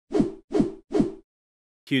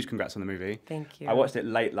huge congrats on the movie. Thank you. I watched it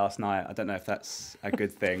late last night. I don't know if that's a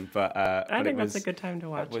good thing, but I think that's a good time to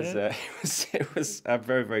watch it. It was a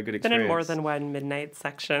very, very good experience. Been in more than one midnight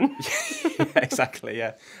section. Yeah, exactly,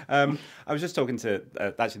 yeah. I was just talking to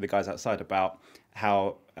actually the guys outside about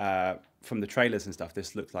how from the trailers and stuff,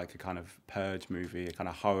 this looked like a kind of purge movie, a kind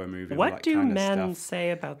of horror movie. What do men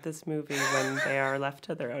say about this movie when they are left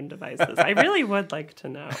to their own devices? I really would like to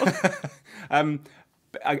know.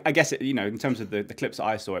 I guess, in terms of the clips that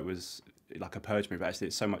I saw, it was like a purge movie. Actually,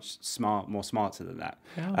 it's so much more smarter than that.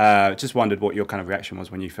 Yeah. Just wondered what your kind of reaction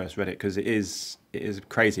was when you first read it, because it is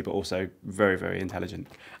crazy, but also very, very intelligent.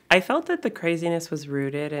 I felt that the craziness was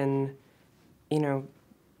rooted in,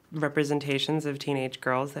 representations of teenage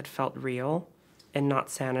girls that felt real and not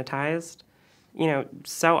sanitized.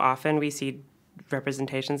 So often we see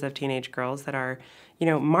representations of teenage girls that are,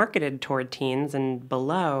 marketed toward teens and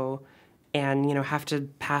below, and, have to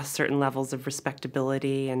pass certain levels of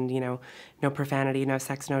respectability and, no profanity, no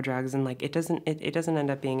sex, no drugs. And it doesn't end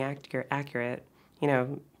up being accurate.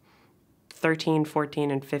 13,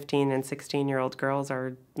 14, and 15 and 16-year-old girls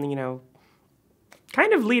are,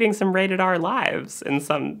 kind of leading some rated R lives in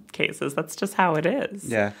some cases. That's just how it is.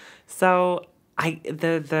 Yeah. So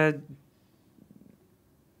the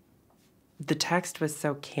text was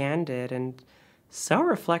so candid and so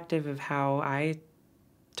reflective of how I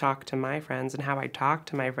talk to my friends and how I talked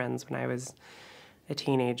to my friends when I was a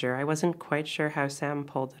teenager. I wasn't quite sure how Sam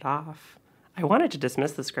pulled it off. I wanted to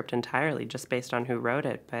dismiss the script entirely just based on who wrote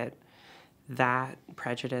it, but that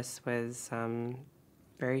prejudice was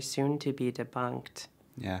very soon to be debunked.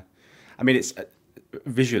 Yeah. I mean, it's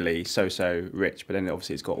visually so rich, but then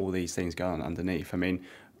obviously it's got all these things going on underneath. I mean,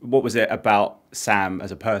 what was it about Sam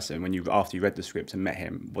as a person after you read the script and met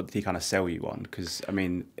him? What did he kind of sell you on? Because, I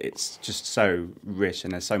mean, it's just so rich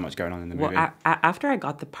and there's so much going on in the movie. After I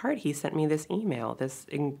got the part, he sent me this email, this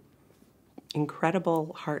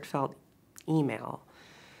incredible, heartfelt email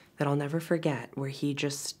that I'll never forget, where he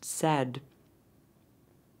just said,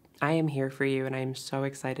 I am here for you, and I'm so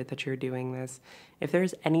excited that you're doing this. If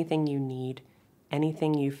there's anything you need,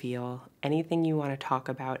 anything you feel, anything you want to talk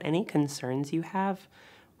about, any concerns you have,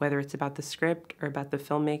 whether it's about the script or about the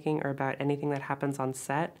filmmaking or about anything that happens on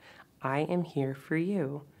set, I am here for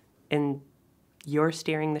you. And you're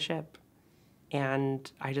steering the ship.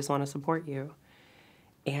 And I just want to support you.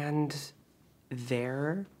 And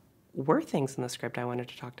there were things in the script I wanted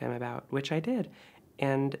to talk to him about, which I did.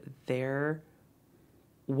 And there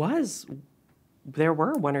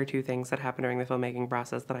were one or two things that happened during the filmmaking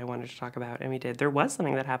process that I wanted to talk about, and we did. There was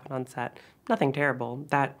something that happened on set, nothing terrible,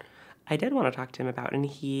 that I did want to talk to him about, and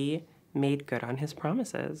he made good on his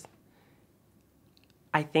promises.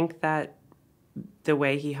 I think that the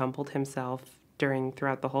way he humbled himself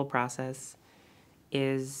throughout the whole process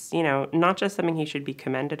is, not just something he should be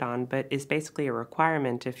commended on, but is basically a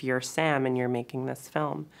requirement if you're Sam and you're making this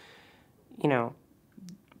film.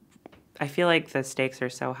 I feel like the stakes are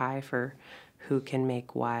so high for who can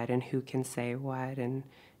make what and who can say what and,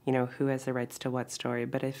 who has the rights to what story.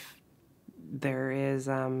 But if there is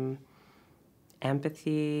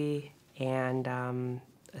empathy and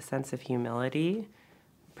a sense of humility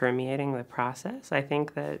permeating the process, I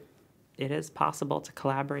think that it is possible to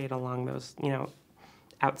collaborate along those,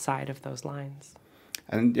 outside of those lines.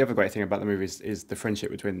 And the other great thing about the movie is the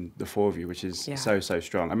friendship between the four of you, which is so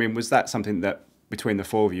strong. I mean, was that something that between the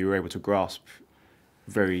four of you were able to grasp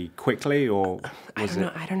very quickly, or was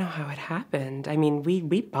it? I don't know how it happened. I mean, we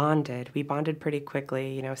bonded. We bonded pretty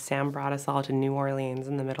quickly. Sam brought us all to New Orleans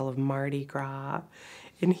in the middle of Mardi Gras,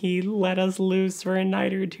 and he let us loose for a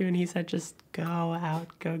night or two, and he said, just go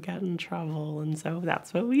out, go get in trouble. And so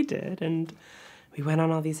that's what we did, and we went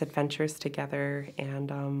on all these adventures together,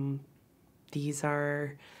 and these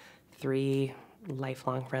are 3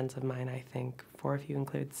 lifelong friends of mine, I think. 4 if you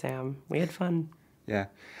include Sam. We had fun. Yeah.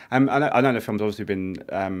 I know the film's obviously been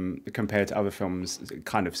compared to other films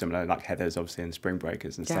kind of similar, like Heathers, obviously, and Spring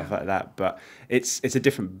Breakers and stuff like that. But it's a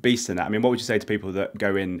different beast than that. I mean, what would you say to people that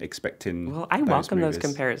go in expecting Well, I welcome those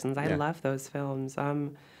comparisons. I love those films.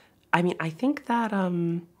 I mean, I think that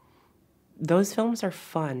those films are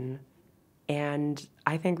fun. And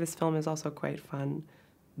I think this film is also quite fun.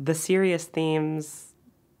 The serious themes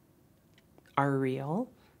are real.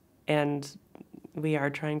 And we are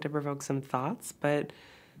trying to provoke some thoughts, but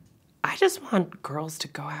I just want girls to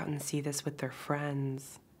go out and see this with their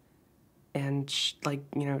friends and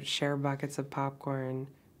share buckets of popcorn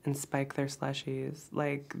and spike their slushies.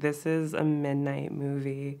 This is a midnight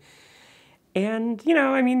movie. And,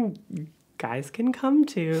 I mean, guys can come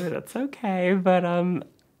too. That's okay. But,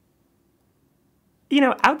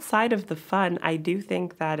 outside of the fun, I do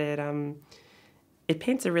think that it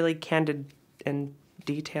paints a really candid and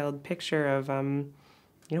detailed picture of, you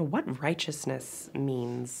know, what righteousness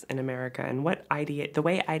means in America and what the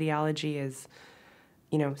way ideology is,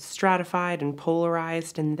 you know, stratified and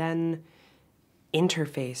polarized and then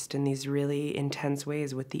interfaced in these really intense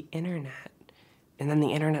ways with the internet. And then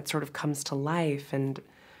the internet sort of comes to life, and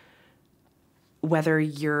whether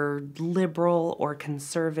you're liberal or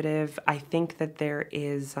conservative, I think that there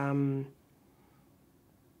is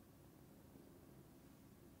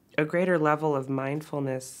a greater level of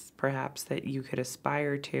mindfulness, perhaps, that you could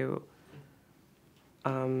aspire to,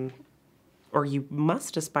 or you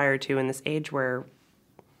must aspire to in this age where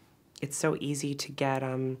it's so easy to get,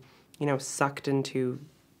 you know, sucked into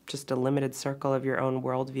just a limited circle of your own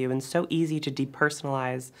worldview, and so easy to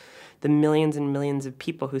depersonalize the millions and millions of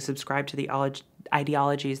people who subscribe to the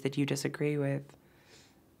ideologies that you disagree with.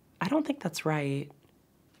 I don't think that's right.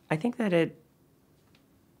 I think that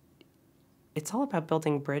it's all about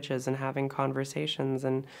building bridges and having conversations.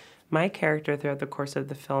 And my character throughout the course of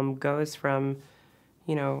the film goes from,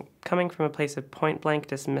 you know, coming from a place of point-blank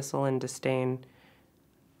dismissal and disdain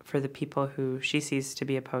for the people who she sees to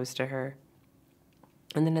be opposed to her.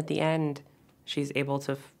 And then at the end, she's able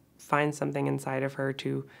to find something inside of her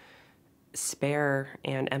to spare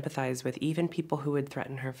and empathize with even people who would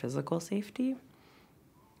threaten her physical safety.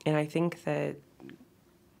 And I think that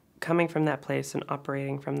coming from that place and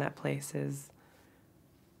operating from that place is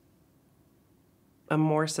a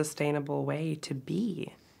more sustainable way to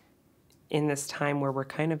be in this time where we're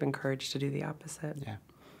kind of encouraged to do the opposite. Yeah.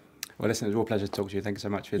 Well, listen, it was a real pleasure to talk to you. Thank you so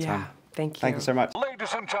much for your time. Thank you. Thank you so much.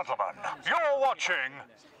 Ladies and gentlemen, you're watching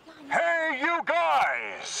Hey You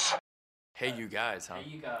Guys! Hey You Guys, huh? Hey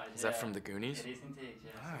You Guys. Is that from the Goonies? It is indeed,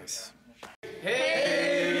 yeah. Nice.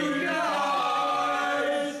 Hey You Guys!